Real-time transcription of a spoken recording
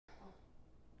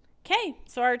Okay,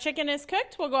 so our chicken is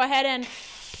cooked. We'll go ahead and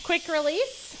quick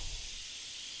release.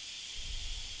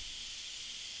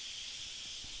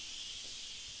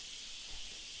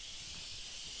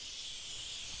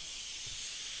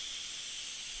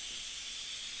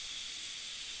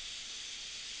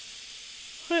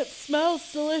 It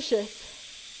smells delicious.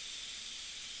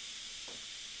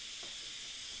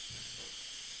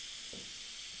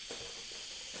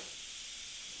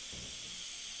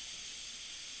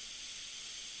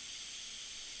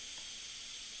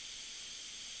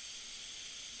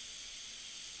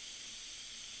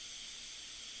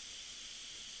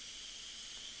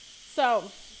 So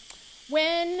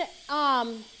when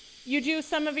you do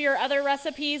some of your other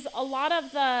recipes, a lot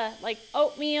of the like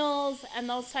oatmeals and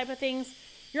those type of things,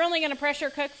 you're only going to pressure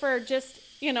cook for just,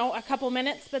 a couple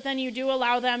minutes, but then you do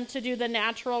allow them to do the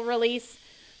natural release.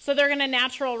 So they're going to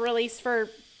natural release for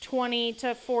 20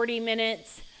 to 40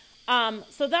 minutes.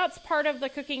 So that's part of the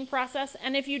cooking process.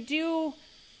 And if you do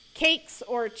cakes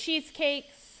or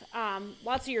cheesecakes,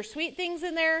 lots of your sweet things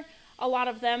in there, a lot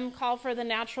of them call for the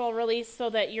natural release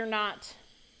so that you're not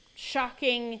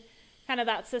shocking kind of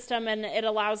that system, and it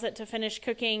allows it to finish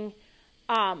cooking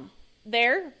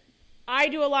there. I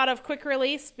do a lot of quick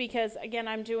release because, again,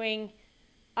 I'm doing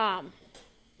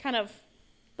kind of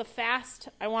the fast.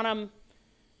 I want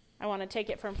to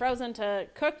take it from frozen to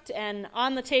cooked and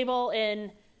on the table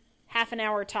in half an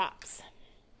hour tops.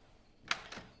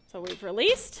 So we've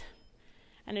released,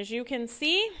 and as you can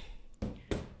see,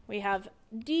 we have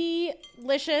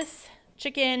delicious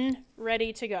chicken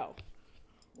ready to go.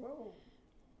 Whoa,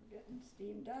 getting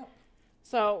steamed up.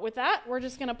 So with that, we're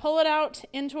just going to pull it out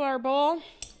into our bowl,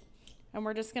 and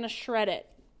we're just going to shred it.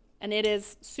 And it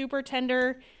is super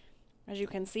tender. As you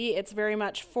can see, it's very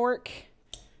much fork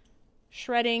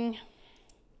shredding.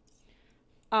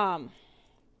 So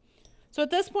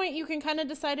at this point, you can kind of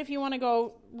decide if you want to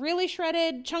go really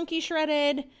shredded, chunky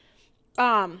shredded,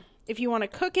 if you want to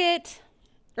cook it,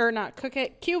 or not cook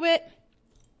it, cube it.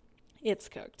 It's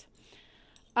cooked.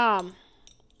 From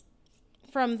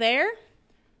there,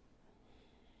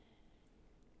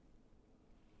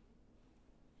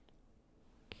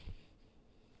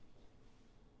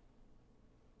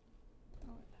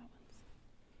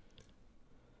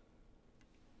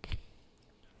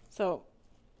 so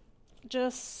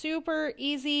just super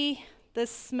easy.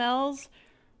 This smells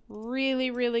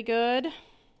really, really good.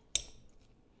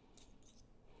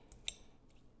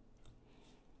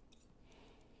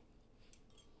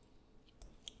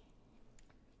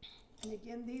 And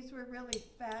again, these were really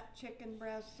fat chicken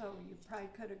breasts, so you probably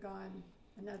could have gone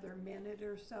another minute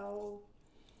or so.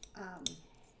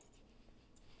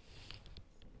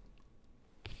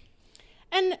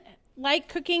 And like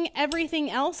cooking everything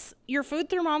else, your food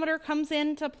thermometer comes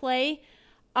into play.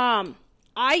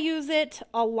 I use it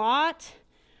a lot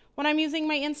when I'm using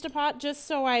my Instapot, just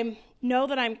so I know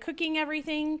that I'm cooking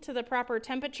everything to the proper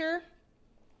temperature.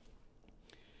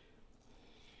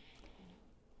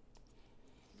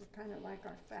 They're kind of like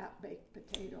our fat baked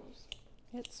potatoes.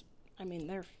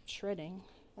 They're shredding.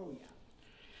 Oh yeah.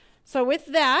 So with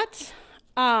that,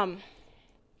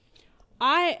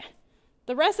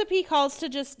 the recipe calls to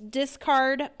just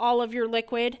discard all of your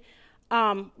liquid.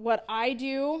 What I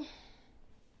do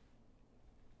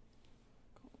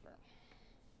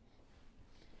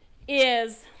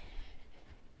is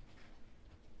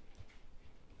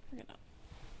we're gonna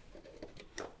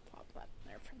pop that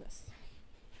there for this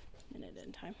minute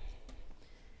in time.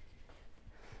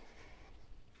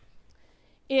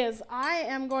 I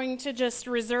am going to just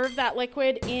reserve that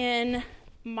liquid in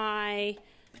my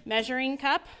measuring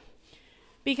cup,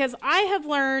 because I have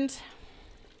learned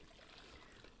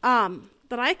that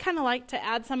I kind of like to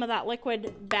add some of that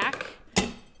liquid back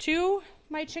to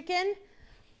my chicken,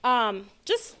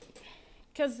 just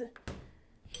because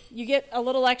you get a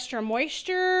little extra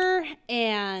moisture.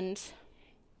 And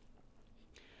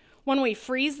when we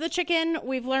freeze the chicken,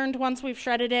 we've learned once we've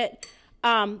shredded it,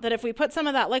 that if we put some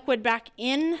of that liquid back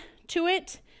into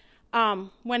it,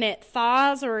 when it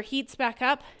thaws or heats back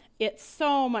up, it's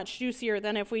so much juicier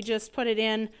than if we just put it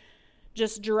in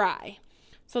just dry.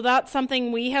 So that's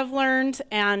something we have learned,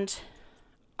 and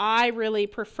I really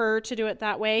prefer to do it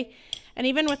that way. And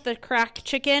even with the cracked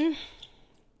chicken,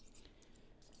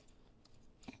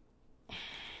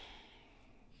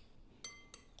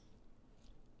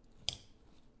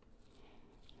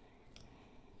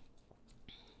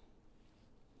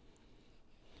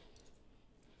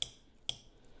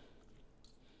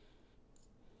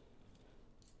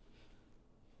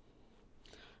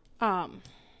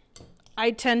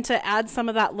 I tend to add some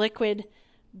of that liquid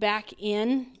back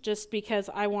in just because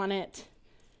I want it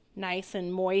nice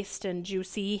and moist and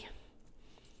juicy.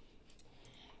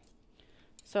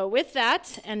 So with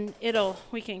that, and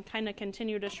we can kind of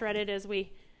continue to shred it as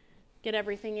we get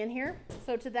everything in here.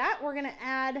 So to that, we're going to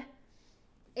add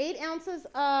 8 ounces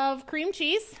of cream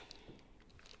cheese.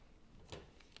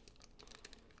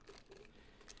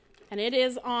 And it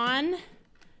is on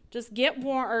just get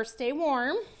warm or stay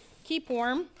warm, keep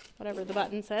warm, whatever the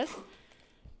button says.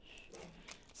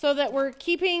 So that we're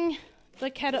keeping the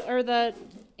kettle or the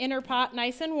inner pot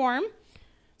nice and warm.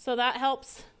 So that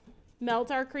helps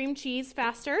melt our cream cheese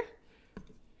faster.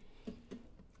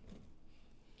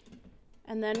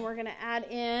 And then we're going to add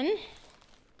in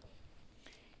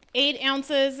 8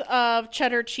 ounces of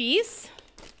cheddar cheese.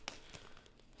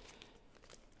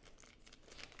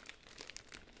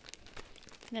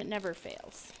 And it never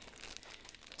fails.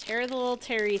 Tear the little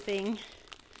terry thing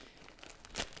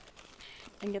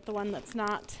and get the one that's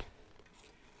not.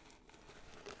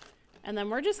 And then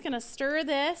we're just going to stir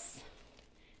this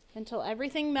until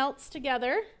everything melts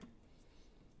together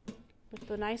with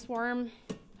the nice warm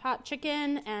hot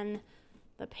chicken and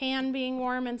the pan being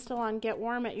warm and still on get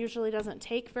warm. It usually doesn't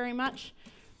take very much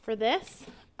for this.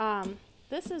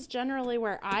 This is generally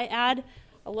where I add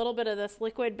a little bit of this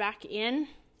liquid back in.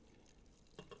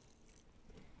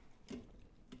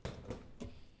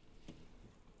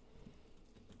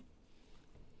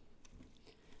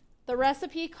 The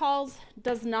recipe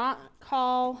does not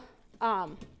call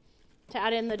to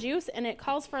add in the juice, and it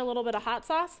calls for a little bit of hot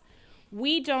sauce.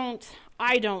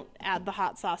 I don't add the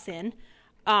hot sauce in.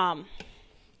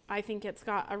 I think it's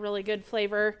got a really good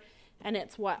flavor, and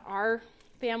it's what our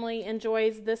family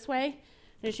enjoys this way.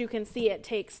 As you can see, it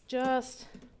takes just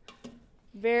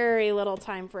very little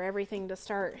time for everything to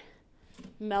start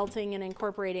melting and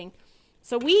incorporating.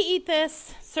 So we eat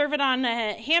this, serve it on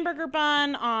a hamburger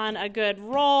bun, on a good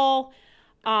roll.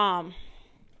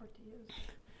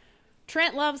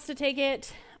 Trent loves to take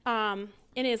it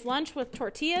in his lunch with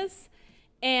tortillas,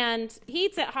 and he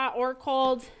eats it hot or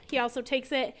cold. He also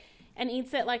takes it and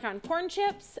eats it like on corn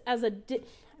chips as a dip.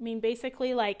 I mean,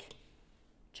 basically like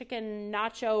chicken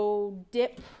nacho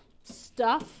dip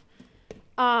stuff.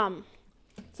 So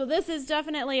this is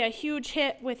definitely a huge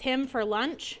hit with him for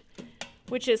lunch,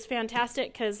 which is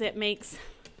fantastic because it makes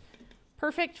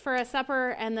perfect for a supper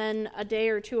and then a day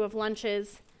or two of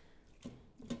lunches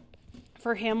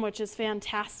for him, which is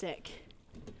fantastic.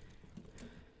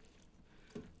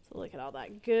 So look at all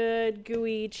that good,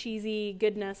 gooey, cheesy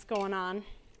goodness going on.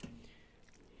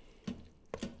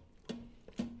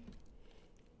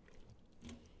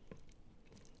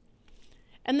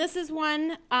 And this is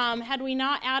one, had we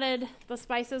not added the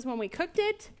spices when we cooked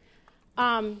it,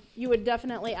 you would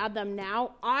definitely add them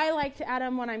now. I like to add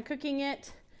them when I'm cooking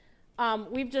it.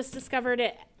 We've just discovered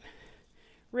it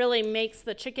really makes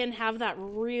the chicken have that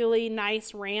really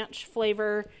nice ranch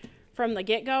flavor from the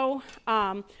get-go.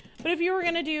 But if you were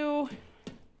going to do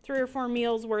 3 or 4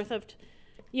 meals worth of,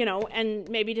 and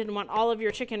maybe didn't want all of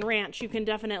your chicken ranch, you can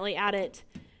definitely add it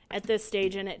at this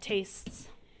stage, and it tastes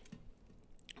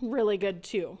really good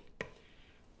too.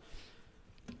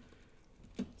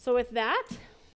 So with that,